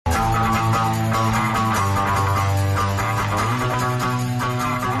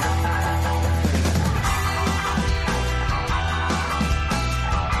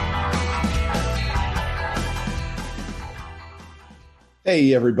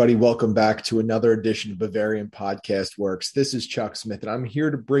Hey, everybody, welcome back to another edition of Bavarian Podcast Works. This is Chuck Smith, and I'm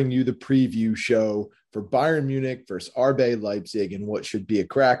here to bring you the preview show for Bayern Munich versus RB Leipzig in what should be a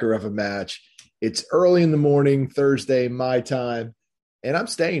cracker of a match. It's early in the morning, Thursday, my time, and I'm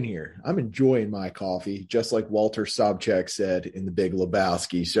staying here. I'm enjoying my coffee, just like Walter Sobchak said in The Big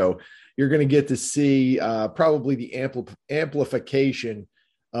Lebowski. So you're going to get to see probably the amplification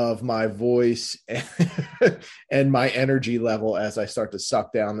of my voice and my energy level as I start to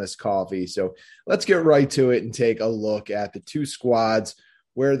suck down this coffee. So let's get right to it and take a look at the two squads,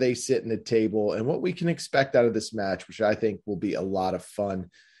 where they sit in the table, and what we can expect out of this match, which I think will be a lot of fun.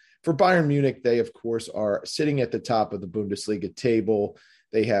 For Bayern Munich, they, of course, are sitting at the top of the Bundesliga table.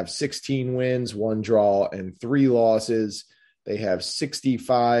 They have 16 wins, 1 draw, and 3 losses. They have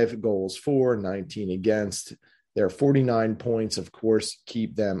 65 goals for, 19 against. Their 49 points, of course,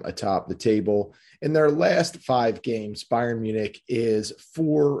 keep them atop the table. In their last 5 games, Bayern Munich has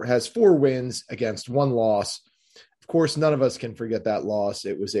 4 wins against 1 loss. Of course, none of us can forget that loss.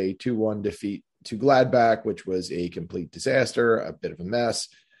 It was a 2-1 defeat to Gladbach, which was a complete disaster, a bit of a mess.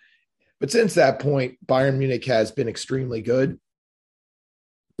 But since that point, Bayern Munich has been extremely good.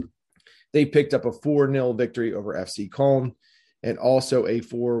 They picked up a 4-0 victory over FC Köln and also a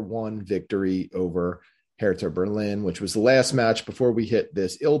 4-1 victory over Hertha Berlin, which was the last match before we hit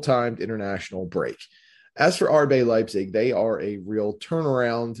this ill-timed international break. As for RB Leipzig, they are a real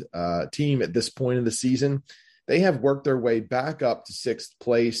turnaround team at this point of the season. They have worked their way back up to 6th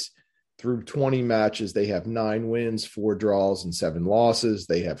place through 20 matches. They have 9 wins, 4 draws, and 7 losses.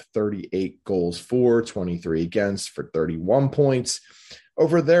 They have 38 goals for, 23 against for 31 points.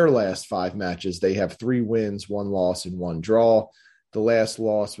 Over their last 5 matches, they have 3 wins, 1 loss, and 1 draw. The last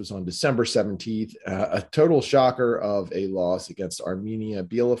loss was on December 17th, a total shocker of a loss against Arminia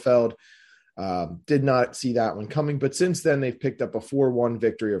Bielefeld. Did not see that one coming, but since then they've picked up a 4-1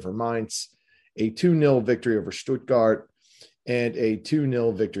 victory over Mainz, a 2-0 victory over Stuttgart, and a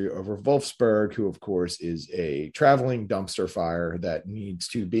 2-0 victory over Wolfsburg, who, of course, is a traveling dumpster fire that needs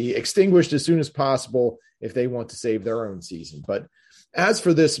to be extinguished as soon as possible if they want to save their own season. But as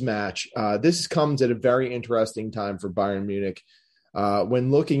for this match, this comes at a very interesting time for Bayern Munich.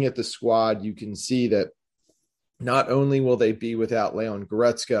 When looking at the squad, you can see that not only will they be without Leon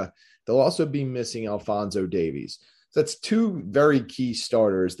Goretzka, they'll also be missing Alphonso Davies. So that's 2 very key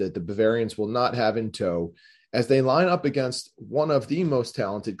starters that the Bavarians will not have in tow as they line up against one of the most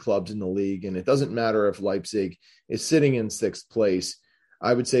talented clubs in the league. And it doesn't matter if Leipzig is sitting in 6th place.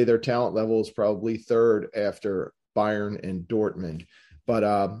 I would say their talent level is probably 3rd after Bayern and Dortmund.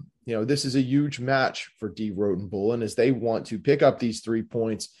 But, this is a huge match for D. Rotenbullen as they want to pick up these 3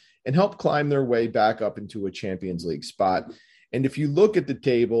 points and help climb their way back up into a Champions League spot. And if you look at the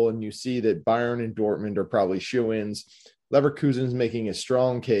table and you see that Bayern and Dortmund are probably shoo-ins, Leverkusen's making a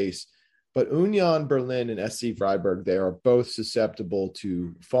strong case, but Union Berlin and SC Freiburg, they are both susceptible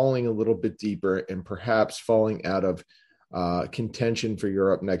to falling a little bit deeper and perhaps falling out of contention for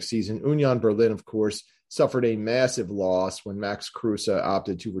Europe next season. Union Berlin, of course, suffered a massive loss when Max Kruse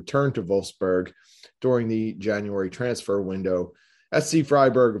opted to return to Wolfsburg during the January transfer window. SC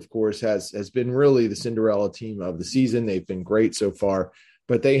Freiburg, of course, has been really the Cinderella team of the season. They've been great so far,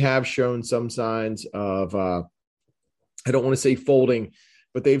 but they have shown some signs of, I don't want to say folding,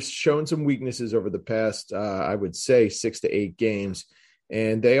 but they've shown some weaknesses over the past, I would say, 6 to 8 games.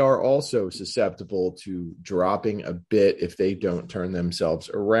 And they are also susceptible to dropping a bit if they don't turn themselves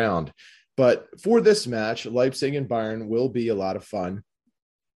around. But for this match, Leipzig and Bayern will be a lot of fun.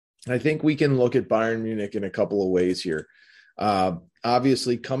 I think we can look at Bayern Munich in a couple of ways here.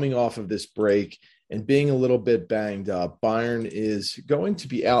 Obviously, coming off of this break and being a little bit banged up, Bayern is going to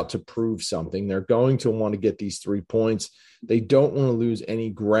be out to prove something. They're going to want to get these 3 points. They don't want to lose any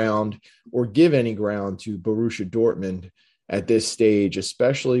ground or give any ground to Borussia Dortmund at this stage,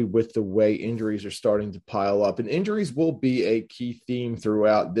 especially with the way injuries are starting to pile up. And injuries will be a key theme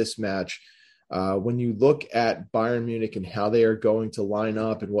throughout this match. When you look at Bayern Munich and how they are going to line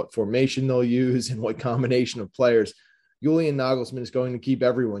up and what formation they'll use and what combination of players, Julian Nagelsmann is going to keep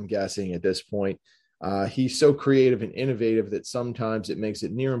everyone guessing at this point. He's so creative and innovative that sometimes it makes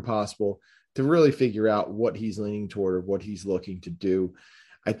it near impossible to really figure out what he's leaning toward or what he's looking to do.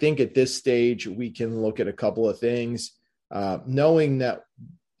 I think at this stage, we can look at a couple of things. Knowing that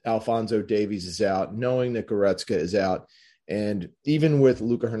Alphonso Davies is out, knowing that Goretzka is out, and even with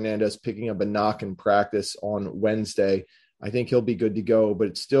Luka Hernandez picking up a knock in practice on Wednesday, I think he'll be good to go, but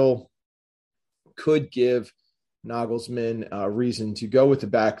it still could give Nagelsmann a reason to go with the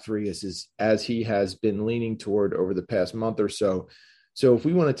back 3 as he has been leaning toward over the past month or so. So if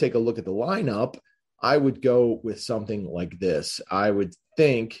we want to take a look at the lineup, I would go with something like this. I would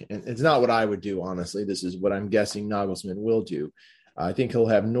think, and it's not what I would do, honestly. This is what I'm guessing Nagelsmann will do. I think he'll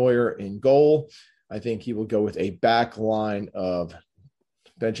have Neuer in goal. I think he will go with a back line of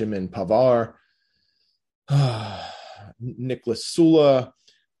Benjamin Pavard, Nicholas Sula,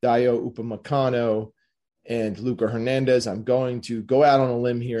 Dayo Upamecano, and Luca Hernandez. I'm going to go out on a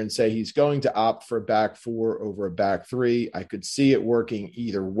limb here and say he's going to opt for a back four over a back three. I could see it working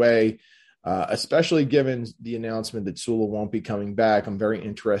either way, especially given the announcement that Sula won't be coming back. I'm very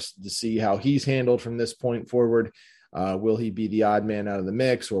interested to see how he's handled from this point forward. Will he be the odd man out of the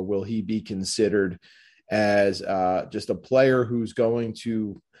mix, or will he be considered as just a player who's going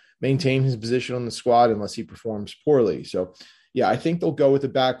to maintain his position on the squad unless he performs poorly? So, yeah, I think they'll go with the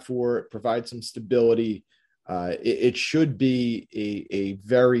back four, provide some stability. It should be a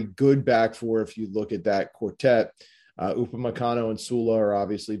very good back four if you look at that quartet. Upamecano and Sula are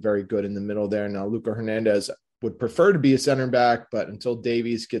obviously very good in the middle there. Now, Luca Hernandez would prefer to be a center back, but until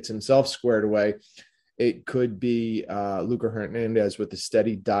Davies gets himself squared away, it could be Luca Hernandez with a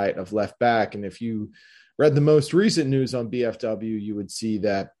steady diet of left back. And if you read the most recent news on BFW, you would see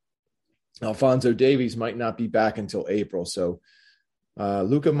that Alphonso Davies might not be back until April. So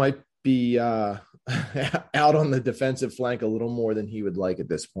Luca might be out on the defensive flank a little more than he would like at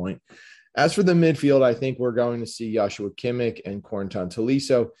this point. As for the midfield, I think we're going to see Joshua Kimmich and Corentin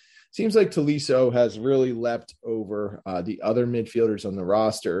Tolisso. Seems like Tolisso has really leapt over the other midfielders on the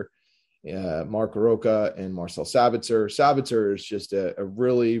roster, Marc Roca and Marcel Sabitzer. Sabitzer is just a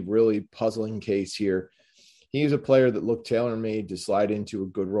really, really puzzling case here. He's a player that looked tailor-made to slide into a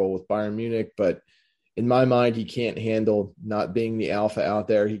good role with Bayern Munich, but in my mind, he can't handle not being the alpha out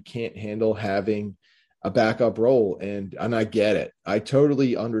there. He can't handle having a backup role, and I get it. I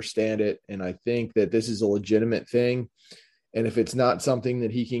totally understand it, and I think that this is a legitimate thing. And if it's not something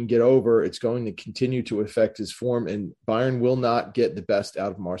that he can get over, it's going to continue to affect his form, and Bayern will not get the best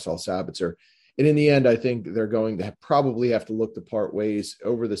out of Marcel Sabitzer. And in the end, I think they're going to probably have to look to part ways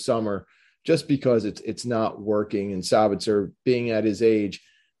over the summer just because it's not working. And Sabitzer, being at his age,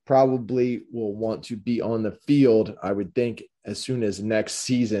 probably will want to be on the field, I would think, as soon as next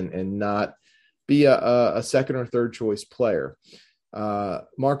season and not be a second or third choice player.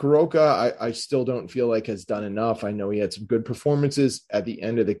 Marc Roca, I still don't feel like has done enough. I know he had some good performances at the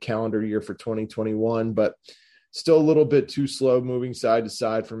end of the calendar year for 2021, but still a little bit too slow moving side to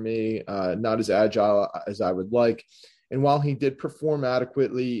side for me, not as agile as I would like. And while he did perform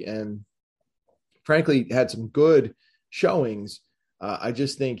adequately and frankly had some good showings, I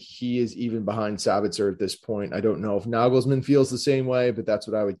just think he is even behind Sabitzer at this point. I don't know if Nagelsmann feels the same way, but that's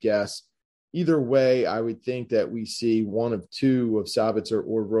what I would guess. Either way, I would think that we see one of two of Sabitzer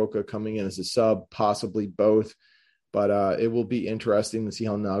or Roca coming in as a sub, possibly both. But it will be interesting to see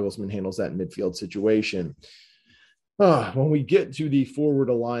how Nagelsmann handles that midfield situation. When we get to the forward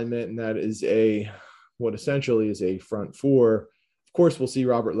alignment, and that is what essentially is a front four, of course, we'll see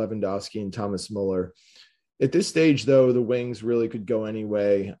Robert Lewandowski and Thomas Muller. At this stage, though, the wings really could go any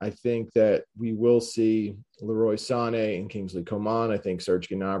way. I think that we will see Leroy Sané and Kingsley Coman. I think Serge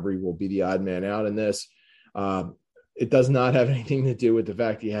Gnabry will be the odd man out in this. It does not have anything to do with the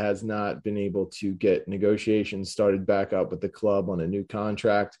fact he has not been able to get negotiations started back up with the club on a new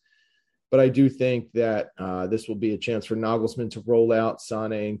contract. But I do think that this will be a chance for Nagelsmann to roll out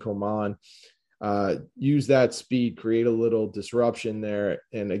Sané and Coman, use that speed, create a little disruption there.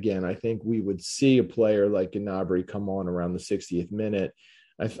 And again, I think we would see a player like Gnabry come on around the 60th minute.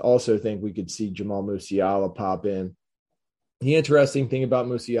 I also think we could see Jamal Musiala pop in. The interesting thing about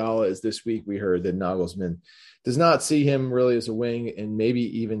Musiala is this week we heard that Nagelsmann does not see him really as a wing and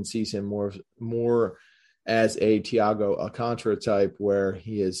maybe even sees him more as a Thiago Alcantara type, where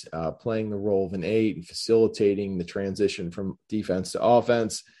he is playing the role of an 8, facilitating the transition from defense to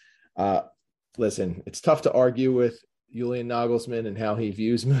offense. Listen, it's tough to argue with Julian Nagelsmann and how he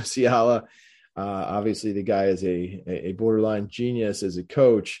views Musiala. Obviously, the guy is a borderline genius as a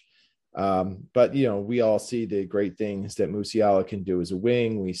coach. But, we all see the great things that Musiala can do as a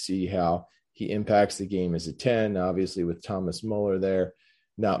wing. We see how he impacts the game as a 10. Obviously, with Thomas Muller there,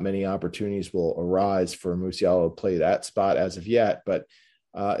 not many opportunities will arise for Musiala to play that spot as of yet. But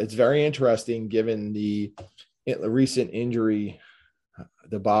it's very interesting given the recent injury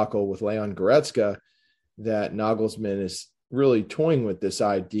debacle with Leon Goretzka that Nagelsmann is really toying with this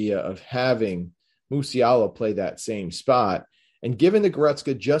idea of having Musiala play that same spot. And given that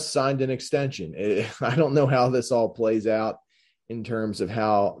Goretzka just signed an extension, I don't know how this all plays out in terms of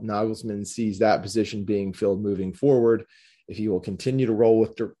how Nagelsmann sees that position being filled moving forward, if he will continue to roll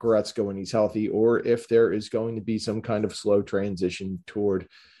with Goretzka when he's healthy, or if there is going to be some kind of slow transition toward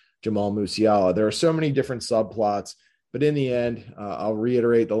Jamal Musiala. There are so many different subplots, but in the end, I'll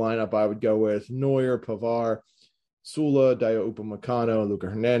reiterate the lineup I would go with: Neuer, Pavard, Sula, Dayot Upamecano, Luca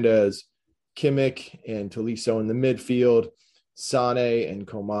Hernandez, Kimmich, and Tolisso in the midfield, Sane and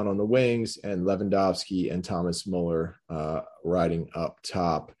Coman on the wings, and Lewandowski and Thomas Muller riding up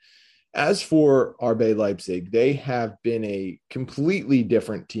top. As for RB Leipzig, they have been a completely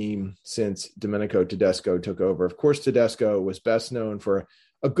different team since Domenico Tedesco took over. Of course, Tedesco was best known for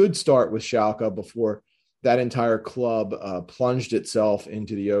a good start with Schalke before that entire club plunged itself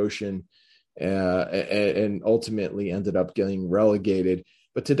into the ocean and ultimately ended up getting relegated.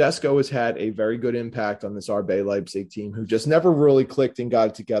 But Tedesco has had a very good impact on this RB Leipzig team, who just never really clicked and got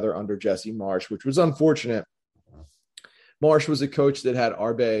it together under Jesse Marsch, which was unfortunate. Marsch was a coach that had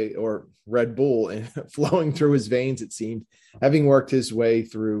RB, or Red Bull, flowing through his veins, it seemed, having worked his way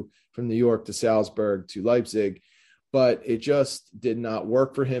through from New York to Salzburg to Leipzig. But it just did not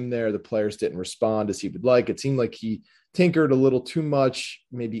work for him there. The players didn't respond as he would like. It seemed like he tinkered a little too much,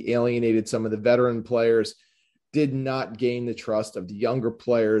 maybe alienated some of the veteran players, did not gain the trust of the younger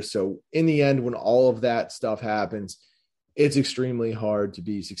players. So in the end, when all of that stuff happens, it's extremely hard to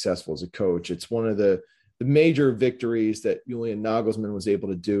be successful as a coach. It's one of the major victories that Julian Nagelsmann was able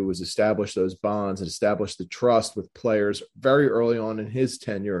to do, was establish those bonds and establish the trust with players very early on in his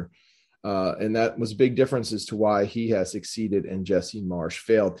tenure. And that was a big difference as to why he has succeeded and Jesse Marsch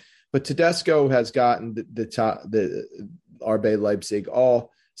failed. But Tedesco has gotten the RB Leipzig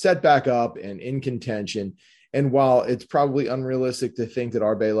all set back up and in contention. And while it's probably unrealistic to think that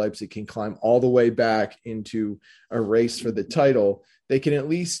RB Leipzig can climb all the way back into a race for the title, they can at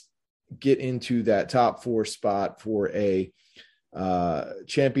least get into that top 4 spot for a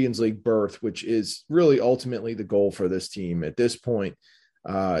Champions League berth, which is really ultimately the goal for this team at this point.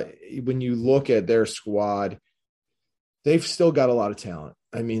 When you look at their squad, they've still got a lot of talent.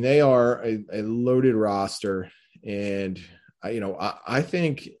 I mean, they are a loaded roster. And, I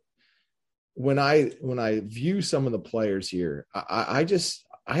think when I view some of the players here, I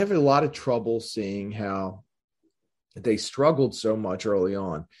have a lot of trouble seeing how they struggled so much early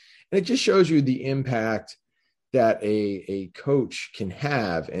on. And it just shows you the impact that a coach can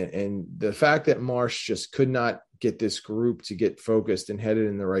have. And the fact that Marsch just could not get this group to get focused and headed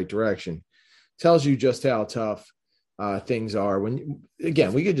in the right direction tells you just how tough things are.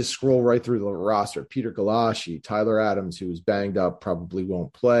 Again, we could just scroll right through the roster. Peter Galashi, Tyler Adams, who was banged up, probably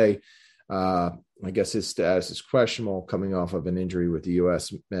won't play. I guess his status is questionable coming off of an injury with the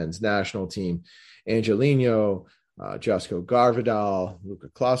U.S. men's national team. Angelino, Josko Garvidal, Luca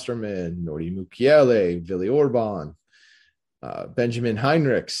Klosterman, Nordi Mukiele, Willi Orban, Benjamin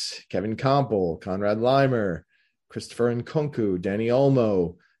Heinrichs, Kevin Campbell, Konrad Leimer, Christopher Nkunku, Danny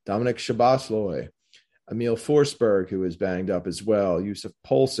Olmo, Dominic Szoboszlai, Emil Forsberg, who is banged up as well, Yusuf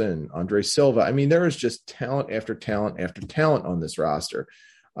Poulsen, Andre Silva. I mean, there is just talent after talent after talent on this roster.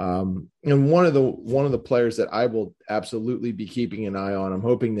 And one of the players that I will absolutely be keeping an eye on, I'm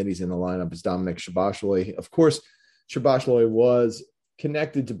hoping that he's in the lineup, is Dominic Szoboszlai. Of course, Szoboszlai was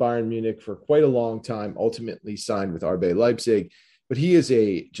connected to Bayern Munich for quite a long time, ultimately signed with RB Leipzig, but he is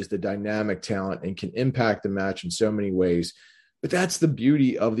just a dynamic talent and can impact the match in so many ways. But that's the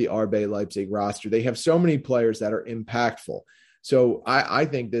beauty of the RB Leipzig roster. They have so many players that are impactful. So I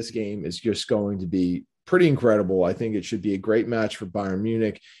think this game is just going to be pretty incredible. I think it should be a great match for Bayern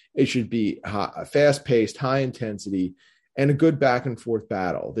Munich. It should be fast-paced, high intensity, and a good back-and-forth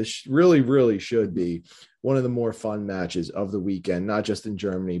battle. This really, really should be one of the more fun matches of the weekend, not just in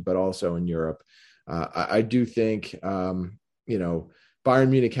Germany, but also in Europe. I do think, Bayern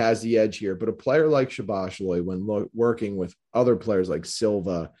Munich has the edge here, but a player like Szoboszlai, when working with other players like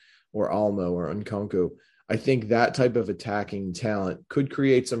Silva or Almo or Nkunku, I think that type of attacking talent could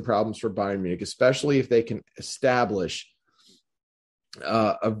create some problems for Bayern Munich, especially if they can establish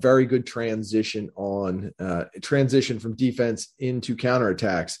a very good transition from defense into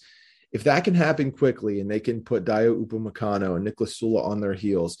counterattacks. If that can happen quickly and they can put Dayot Upamecano and Niklas Sula on their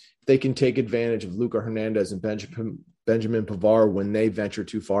heels, if they can take advantage of Luca Hernandez and Benjamin Pavard when they venture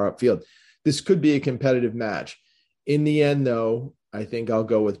too far upfield, this could be a competitive match. In the end, though, I think I'll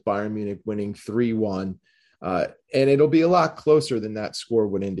go with Bayern Munich winning 3-1. And it'll be a lot closer than that score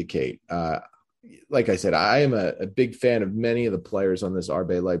would indicate. Like I said, I am a big fan of many of the players on this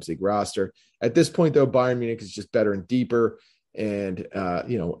RB Leipzig roster. At this point, though, Bayern Munich is just better and deeper. And,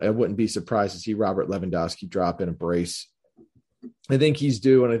 I wouldn't be surprised to see Robert Lewandowski drop in a brace. I think he's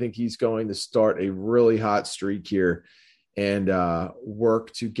due, and I think he's going to start a really hot streak here and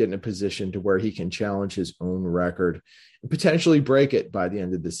work to get in a position to where he can challenge his own record and potentially break it by the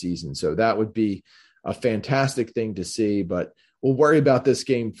end of the season. So that would be a fantastic thing to see. But we'll worry about this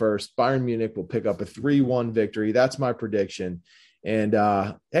game first. Bayern Munich will pick up a 3-1 victory. That's my prediction. And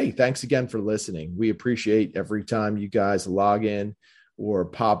hey, thanks again for listening. We appreciate every time you guys log in or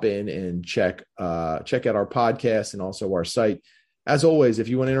pop in and check out our podcast and also our site. As always, if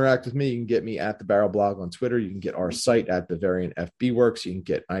you want to interact with me, you can get me at the Barrel Blog on Twitter. You can get our site at Bavarian FB Works. You can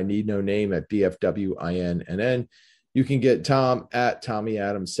get I Need No Name at BFWINNN. You can get Tom at Tommy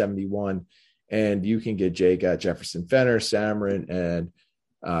Adams 71, and you can get Jake at Jefferson Fenner. Samarin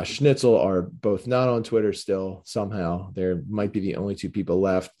and Schnitzel are both not on Twitter still. Somehow there might be the only two people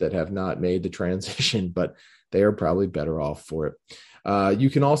left that have not made the transition, but they are probably better off for it. You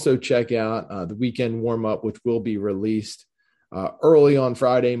can also check out the weekend warm-up, which will be released early on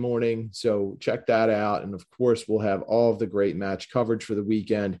Friday morning. So check that out. And of course, we'll have all of the great match coverage for the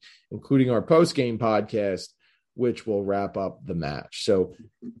weekend, including our post-game podcast, which will wrap up the match. So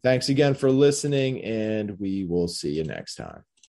thanks again for listening, and we will see you next time.